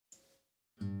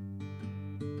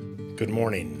Good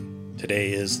morning.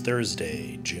 Today is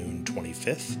Thursday, June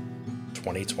 25th,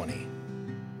 2020.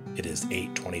 It is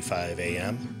 8:25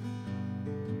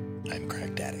 a.m. I'm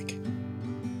Cracked Attic.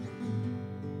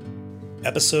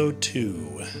 Episode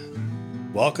 2.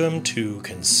 Welcome to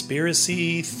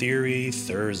Conspiracy Theory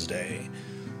Thursday.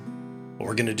 What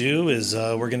we're going to do is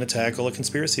we're going to tackle a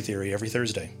conspiracy theory every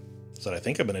Thursday. That's what I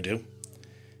think I'm going to do.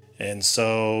 And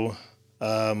so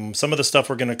some of the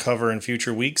stuff we're going to cover in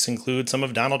future weeks include some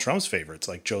of Donald Trump's favorites,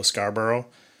 like Joe Scarborough.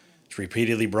 He's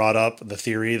repeatedly brought up the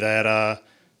theory that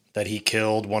he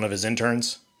killed one of his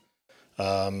interns.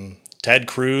 Ted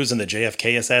Cruz and the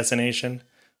JFK assassination.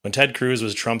 When Ted Cruz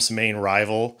was Trump's main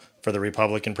rival for the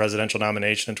Republican presidential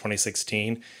nomination in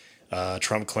 2016,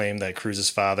 Trump claimed that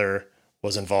Cruz's father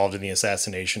was involved in the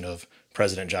assassination of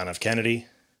President John F. Kennedy.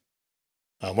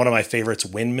 One of my favorites,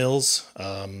 windmills.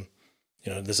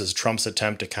 This is Trump's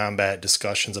attempt to combat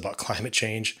discussions about climate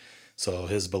change. So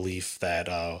his belief that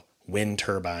wind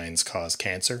turbines cause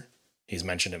cancer. He's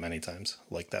mentioned it many times,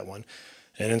 like that one.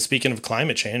 And then speaking of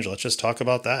climate change, let's just talk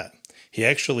about that. He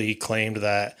actually claimed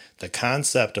that the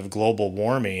concept of global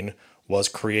warming was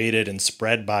created and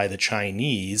spread by the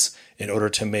Chinese in order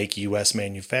to make U.S.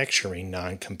 manufacturing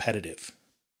non-competitive.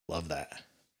 Love that.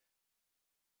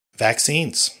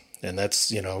 Vaccines. And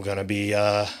that's, going to be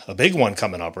a big one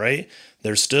coming up, right?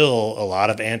 There's still a lot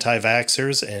of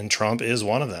anti-vaxxers, and Trump is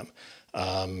one of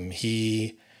them.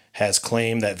 He has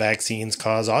claimed that vaccines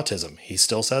cause autism. He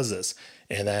still says this.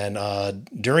 And then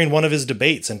during one of his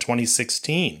debates in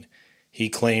 2016, he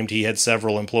claimed he had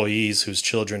several employees whose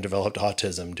children developed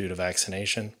autism due to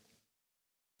vaccination.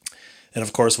 And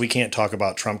of course, we can't talk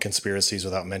about Trump conspiracies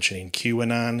without mentioning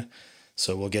QAnon.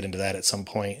 So we'll get into that at some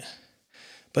point.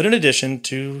 But in addition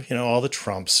to, all the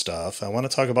Trump stuff, I want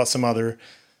to talk about some other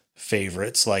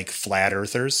favorites like flat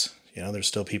earthers. There's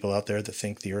still people out there that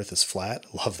think the earth is flat.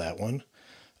 Love that one.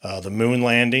 The moon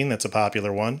landing, that's a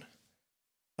popular one.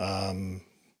 One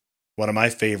of my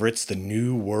favorites, the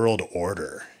New World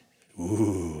Order.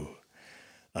 Ooh.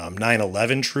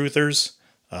 9/11 truthers.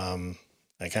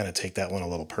 I kind of take that one a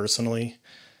little personally.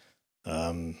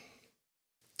 And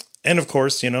of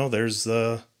course, there's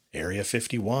the Area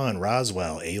 51,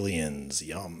 Roswell, aliens,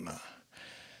 yum.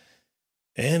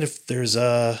 And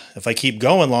if I keep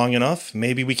going long enough,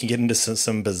 maybe we can get into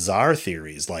some bizarre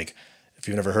theories, like, if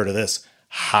you've never heard of this,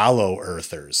 hollow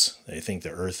earthers. They think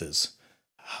the earth is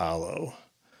hollow.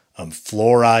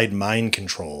 Fluoride mind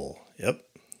control. Yep,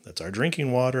 that's our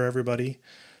drinking water, everybody.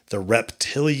 The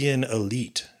reptilian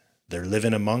elite. They're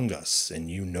living among us, and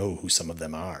you know who some of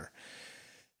them are.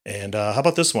 And how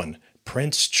about this one?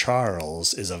 Prince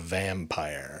Charles is a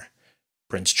vampire.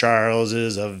 Prince Charles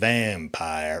is a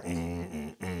vampire.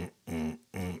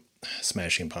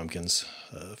 Smashing Pumpkins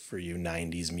for you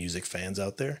 90s music fans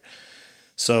out there.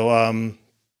 So,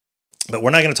 but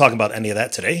we're not going to talk about any of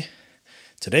that today.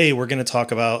 Today, we're going to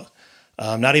talk about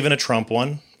not even a Trump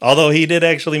one, although he did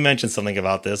actually mention something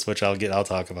about this, which I'll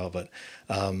talk about. But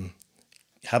how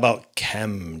about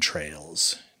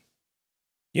chemtrails?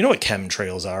 You know what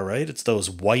chemtrails are, right? It's those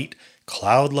white,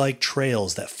 cloud-like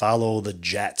trails that follow the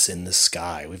jets in the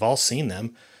sky. We've all seen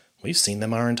them. We've seen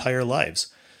them our entire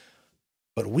lives.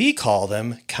 But we call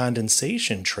them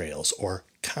condensation trails or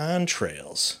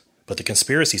contrails. But the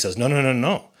conspiracy says,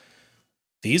 no.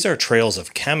 These are trails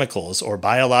of chemicals or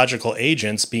biological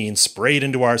agents being sprayed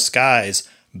into our skies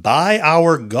by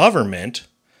our government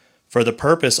for the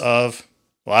purpose of,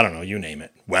 you name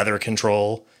it, weather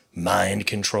control, mind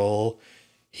control,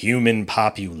 human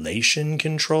population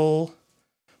control.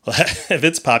 Well, if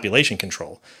it's population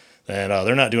control, then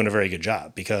they're not doing a very good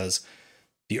job, because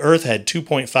the Earth had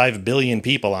 2.5 billion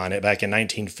people on it back in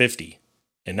 1950,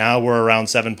 and now we're around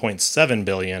 7.7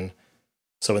 billion.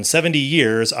 So in 70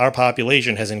 years, our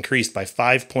population has increased by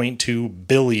 5.2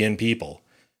 billion people.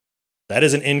 That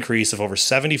is an increase of over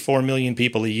 74 million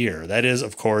people a year. That is,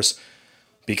 of course,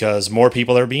 because more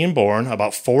people are being born,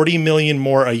 about 40 million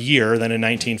more a year than in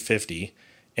 1950.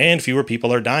 And fewer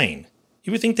people are dying.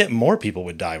 You would think that more people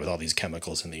would die with all these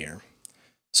chemicals in the air.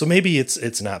 So maybe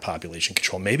it's not population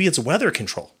control. Maybe it's weather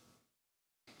control.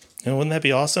 Wouldn't that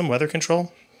be awesome? Weather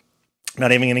control? I'm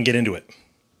not even going to get into it.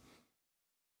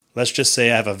 Let's just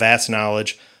say I have a vast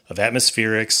knowledge of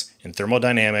atmospherics and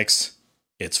thermodynamics.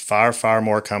 It's far, far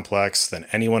more complex than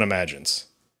anyone imagines.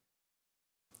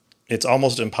 It's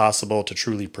almost impossible to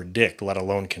truly predict, let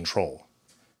alone control.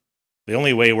 The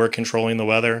only way we're controlling the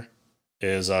weather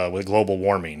is with global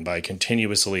warming, by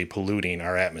continuously polluting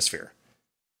our atmosphere.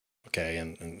 Okay,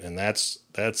 and that's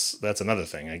another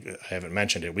thing. I haven't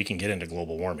mentioned it. We can get into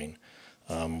global warming,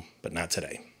 but not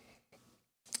today.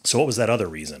 So what was that other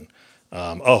reason?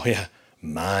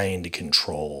 mind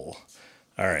control.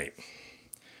 All right.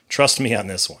 Trust me on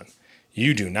this one.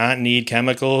 You do not need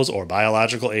chemicals or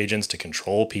biological agents to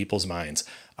control people's minds.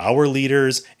 Our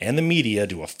leaders and the media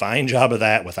do a fine job of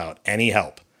that without any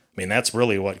help. I mean, that's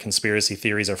really what conspiracy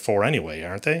theories are for anyway,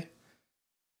 aren't they?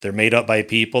 They're made up by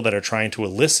people that are trying to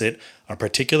elicit a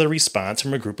particular response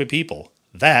from a group of people.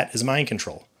 That is mind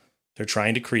control. They're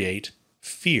trying to create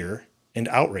fear and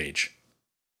outrage.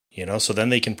 So then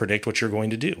they can predict what you're going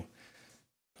to do.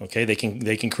 Okay, they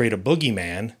can create a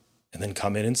boogeyman and then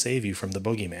come in and save you from the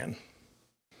boogeyman.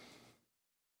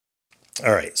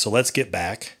 All right, so let's get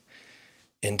back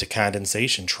into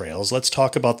condensation trails. Let's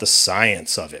talk about the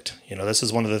science of it. This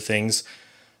is one of the things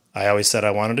I always said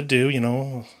I wanted to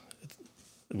do,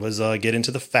 was get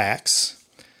into the facts.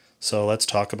 So let's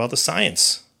talk about the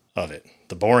science of it,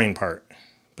 the boring part.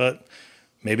 But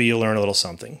maybe you'll learn a little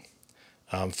something.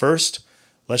 First,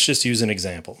 let's just use an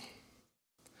example.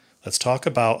 Let's talk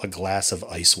about a glass of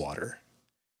ice water.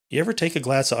 You ever take a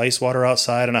glass of ice water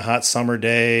outside on a hot summer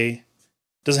day?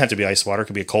 Doesn't have to be ice water. It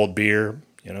could be a cold beer,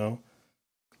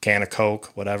 can of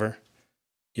Coke, whatever.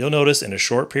 You'll notice in a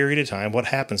short period of time what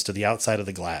happens to the outside of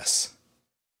the glass.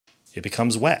 It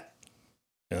becomes wet.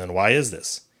 And then why is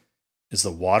this? Is the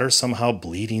water somehow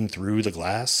bleeding through the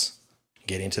glass,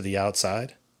 getting to the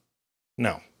outside?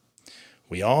 No.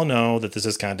 We all know that this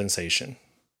is condensation.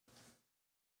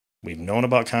 We've known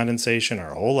about condensation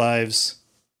our whole lives.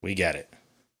 We get it.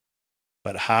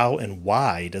 But how and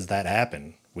why does that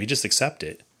happen? We just accept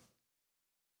it.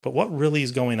 But what really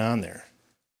is going on there?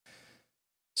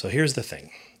 So here's the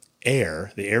thing.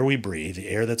 Air, the air we breathe, the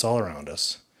air that's all around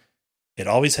us, it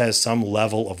always has some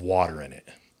level of water in it.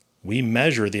 We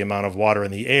measure the amount of water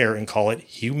in the air and call it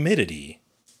humidity.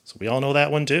 So we all know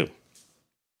that one too.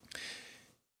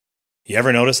 You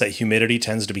ever notice that humidity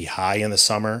tends to be high in the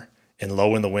summer and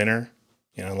low in the winter?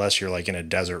 Unless you're like in a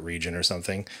desert region or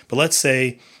something. But let's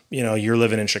say, you're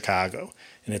living in Chicago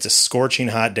and it's a scorching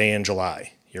hot day in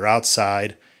July. You're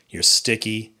outside, you're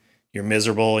sticky, you're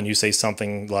miserable, and you say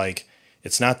something like,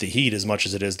 it's not the heat as much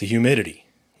as it is the humidity.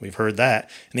 We've heard that.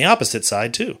 And the opposite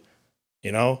side too.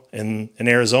 In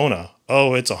Arizona,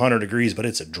 it's 100 degrees, but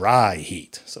it's a dry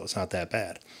heat. So it's not that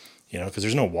bad, because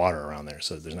there's no water around there.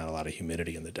 So there's not a lot of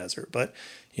humidity in the desert. But,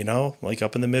 like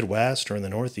up in the Midwest or in the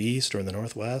Northeast or in the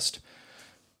Northwest,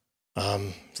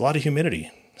 there's a lot of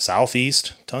humidity.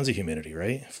 Southeast, tons of humidity,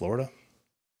 right? Florida.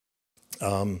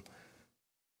 But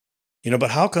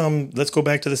how come, let's go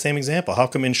back to the same example. How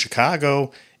come in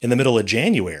Chicago in the middle of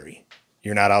January,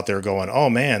 you're not out there going, oh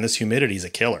man, this humidity is a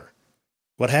killer?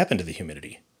 What happened to the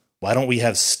humidity? Why don't we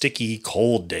have sticky,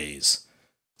 cold days?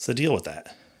 What's the deal with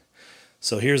that?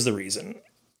 So here's the reason.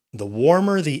 The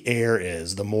warmer the air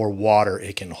is, the more water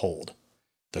it can hold.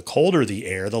 The colder the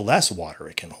air, the less water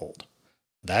it can hold.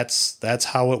 That's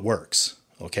how it works.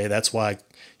 Okay, that's why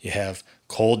you have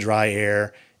cold, dry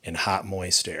air and hot,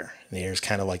 moist air. And the air is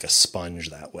kind of like a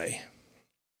sponge that way.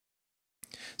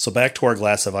 So back to our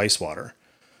glass of ice water.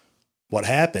 What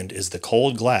happened is the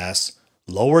cold glass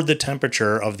lowered the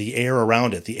temperature of the air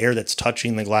around it, the air that's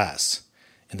touching the glass.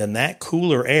 And then that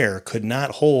cooler air could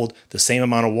not hold the same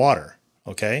amount of water.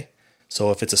 Okay?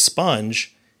 So if it's a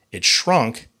sponge, it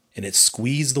shrunk and it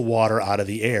squeezed the water out of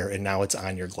the air and now it's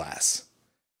on your glass.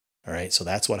 All right, so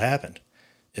that's what happened.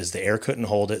 Is the air couldn't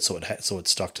hold it, so it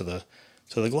stuck to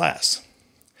the glass.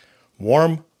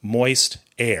 Warm, moist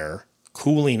air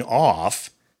cooling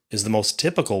off is the most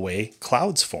typical way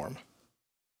clouds form.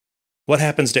 What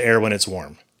happens to air when it's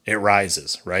warm? It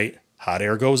rises, right? Hot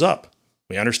air goes up.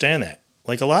 We understand that.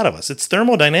 Like a lot of us. It's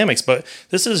thermodynamics, but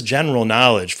this is general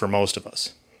knowledge for most of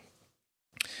us.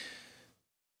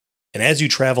 And as you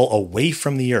travel away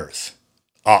from the earth,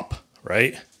 up,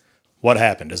 right? What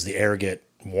happened? Does the air get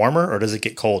warmer or does it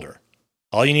get colder?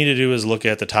 All you need to do is look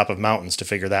at the top of mountains to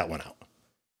figure that one out.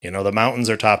 The mountains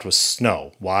are topped with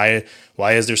snow. Why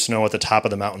is there snow at the top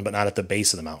of the mountain but not at the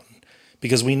base of the mountain?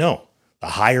 Because we know the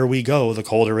higher we go, the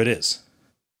colder it is.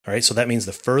 All right, so that means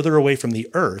the further away from the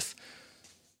earth,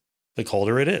 the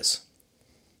colder it is.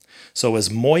 So as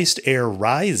moist air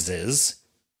rises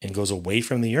and goes away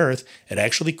from the earth, it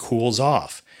actually cools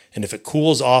off. And if it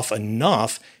cools off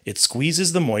enough, it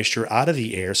squeezes the moisture out of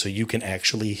the air so you can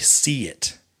actually see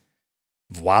it.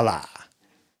 Voila.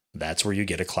 That's where you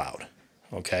get a cloud.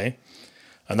 Okay?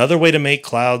 Another way to make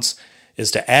clouds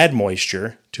is to add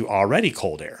moisture to already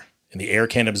cold air. And the air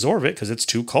can't absorb it because it's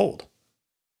too cold.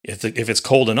 If it's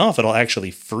cold enough, it'll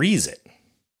actually freeze it.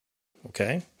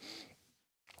 Okay?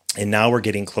 And now we're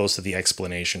getting close to the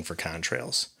explanation for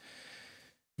contrails.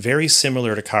 Very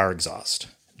similar to car exhaust.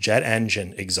 Jet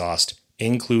engine exhaust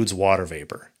includes water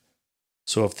vapor.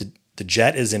 So if the the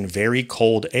jet is in very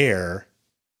cold air,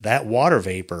 that water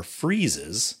vapor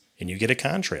freezes and you get a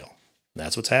contrail.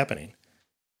 That's what's happening.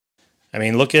 I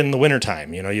mean, look in the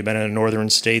wintertime. You've been in the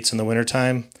northern states in the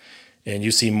wintertime, and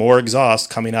you see more exhaust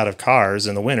coming out of cars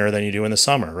in the winter than you do in the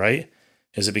summer, right?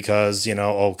 Is it because,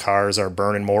 cars are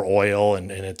burning more oil and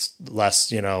it's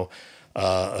less,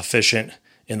 efficient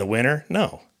in the winter?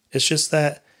 No, it's just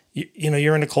that,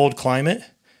 you're in a cold climate.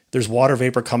 There's water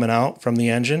vapor coming out from the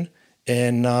engine,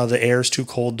 and the air is too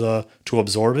cold to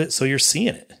absorb it. So you're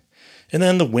seeing it. And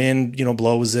then the wind,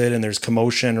 blows it, and there's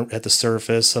commotion at the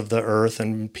surface of the earth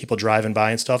and people driving by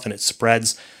and stuff, and it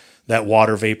spreads that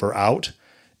water vapor out.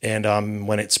 And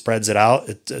when it spreads it out,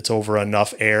 it's over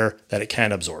enough air that it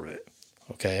can absorb it.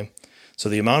 Okay. So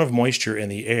the amount of moisture in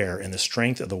the air and the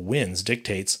strength of the winds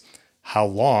dictates how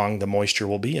long the moisture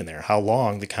will be in there, how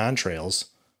long the contrails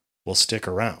will stick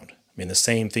around. I mean, the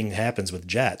same thing happens with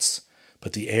jets,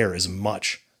 but the air is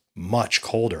much, much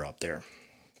colder up there.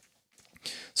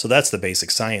 So that's the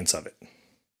basic science of it.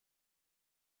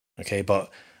 Okay, but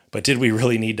did we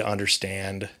really need to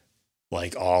understand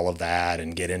like all of that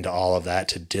and get into all of that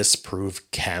to disprove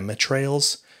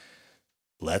chemtrails?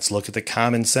 Let's look at the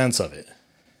common sense of it.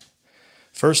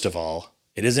 First of all,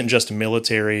 it isn't just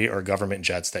military or government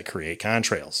jets that create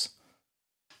contrails.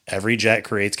 Every jet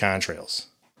creates contrails.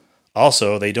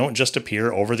 Also, they don't just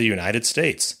appear over the United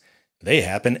States. They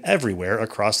happen everywhere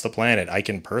across the planet. I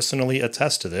can personally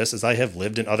attest to this as I have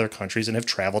lived in other countries and have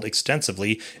traveled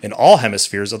extensively in all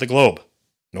hemispheres of the globe.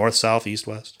 North, south, east,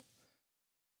 west.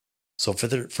 So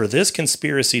for this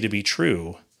conspiracy to be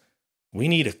true, we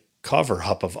need a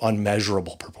cover-up of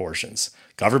unmeasurable proportions.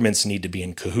 Governments need to be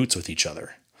in cahoots with each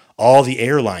other. All the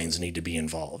airlines need to be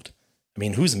involved. I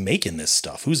mean, who's making this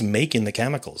stuff? Who's making the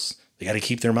chemicals? They got to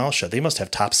keep their mouth shut. They must have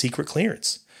top secret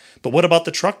clearance. But what about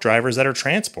the truck drivers that are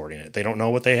transporting it? They don't know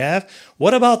what they have.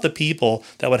 What about the people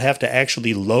that would have to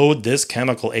actually load this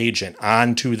chemical agent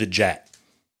onto the jet?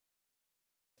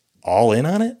 All in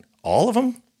on it? All of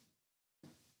them?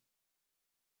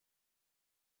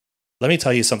 Let me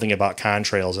tell you something about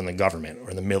contrails in the government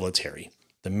or the military.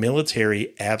 The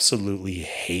military absolutely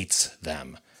hates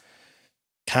them.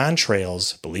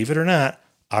 Contrails, believe it or not,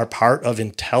 are part of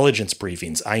intelligence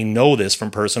briefings. I know this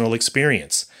from personal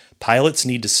experience. Pilots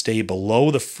need to stay below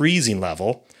the freezing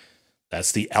level.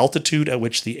 That's the altitude at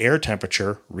which the air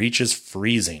temperature reaches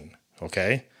freezing.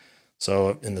 Okay?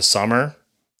 So in the summer,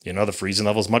 the freezing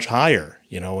level is much higher,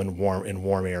 in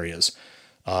warm areas.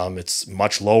 It's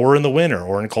much lower in the winter,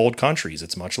 or in cold countries,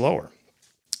 it's much lower.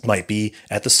 Might be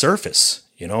at the surface,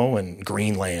 in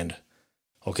Greenland.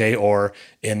 Okay, or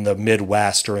in the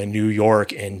Midwest or in New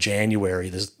York in January,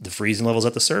 the freezing level's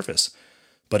at the surface.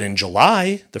 But in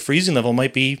July, the freezing level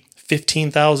might be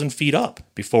 15,000 feet up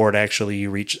before it actually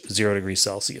reach 0 degrees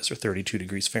Celsius or 32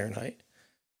 degrees Fahrenheit.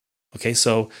 Okay,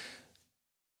 so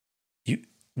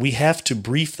we have to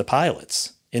brief the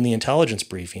pilots in the intelligence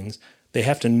briefings. They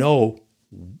have to know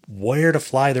where to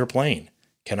fly their plane.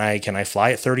 Can I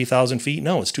fly at 30,000 feet?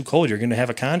 No, it's too cold. You're going to have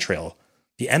a contrail.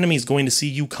 The enemy's going to see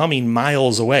you coming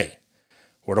miles away.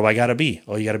 Where do I got to be?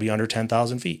 Oh, you got to be under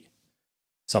 10,000 feet.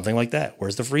 Something like that.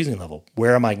 Where's the freezing level?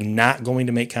 Where am I not going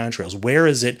to make contrails? Where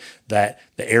is it that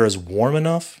the air is warm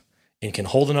enough and can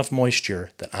hold enough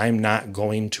moisture that I'm not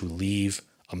going to leave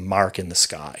a mark in the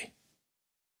sky?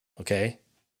 Okay?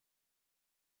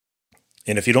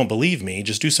 And if you don't believe me,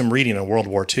 just do some reading on World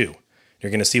War II.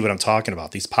 You're going to see what I'm talking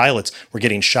about. These pilots were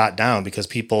getting shot down because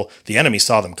the enemy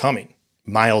saw them coming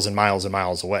miles and miles and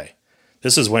miles away.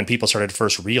 This is when people started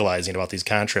first realizing about these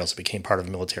contrails that became part of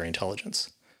military intelligence.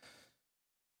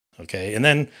 Okay, and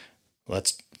then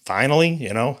let's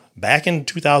finally, back in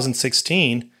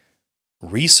 2016,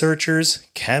 researchers,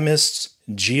 chemists,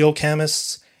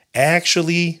 geochemists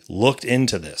actually looked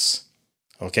into this.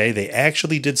 Okay, they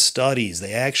actually did studies.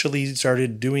 They actually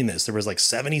started doing this. There was like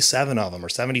 77 of them or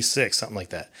 76, something like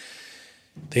that.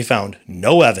 They found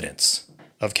no evidence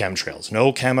of chemtrails,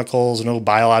 no chemicals, no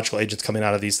biological agents coming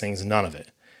out of these things, none of it.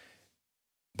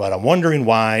 But I'm wondering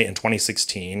why in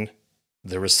 2016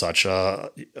 there was such a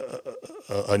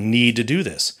need to do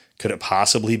this. Could it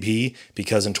possibly be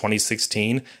because in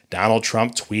 2016 Donald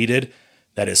Trump tweeted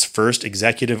that his first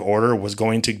executive order was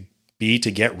going to be to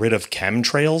get rid of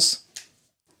chemtrails?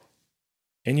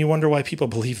 And you wonder why people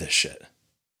believe this shit.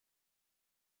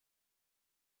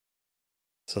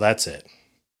 So that's it.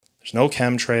 There's no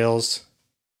chemtrails,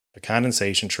 the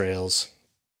condensation trails.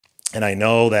 And I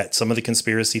know that some of the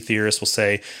conspiracy theorists will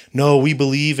say, no, we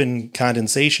believe in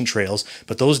condensation trails,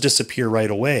 but those disappear right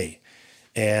away.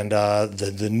 And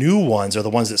the new ones are the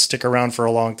ones that stick around for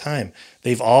a long time.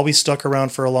 They've always stuck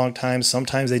around for a long time.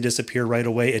 Sometimes they disappear right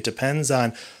away. It depends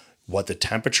on what the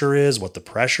temperature is, what the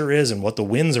pressure is, and what the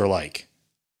winds are like.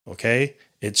 Okay?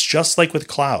 It's just like with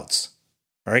clouds.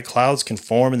 All right? Clouds can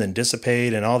form and then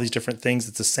dissipate and all these different things.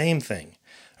 It's the same thing.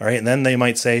 All right? And then they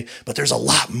might say, but there's a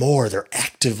lot more. They're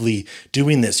actively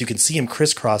doing this. You can see them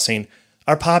crisscrossing.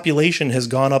 Our population has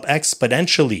gone up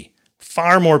exponentially.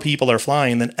 Far more people are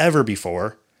flying than ever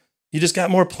before. You just got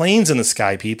more planes in the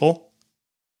sky, people.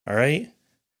 All right?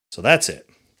 So that's it.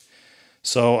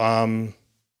 So,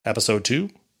 episode 2,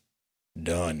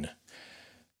 done.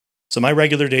 So my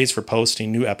regular days for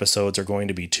posting new episodes are going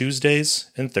to be Tuesdays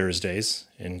and Thursdays.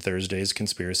 And Thursdays,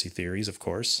 conspiracy theories, of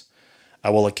course. I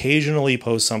will occasionally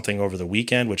post something over the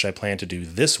weekend, which I plan to do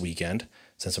this weekend,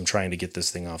 since I'm trying to get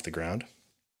this thing off the ground.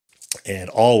 And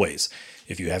always,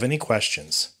 if you have any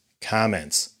questions,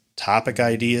 comments, topic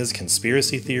ideas,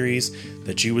 conspiracy theories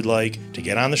that you would like to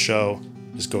get on the show,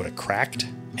 just go to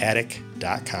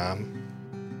crackedattic.com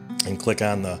and click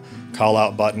on the call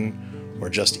out button, or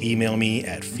just email me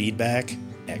at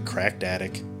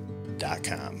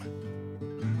feedback@crackedattic.com.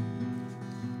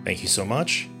 Thank you so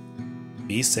much.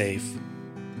 Be safe.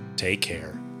 Take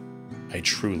care. I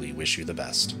truly wish you the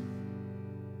best.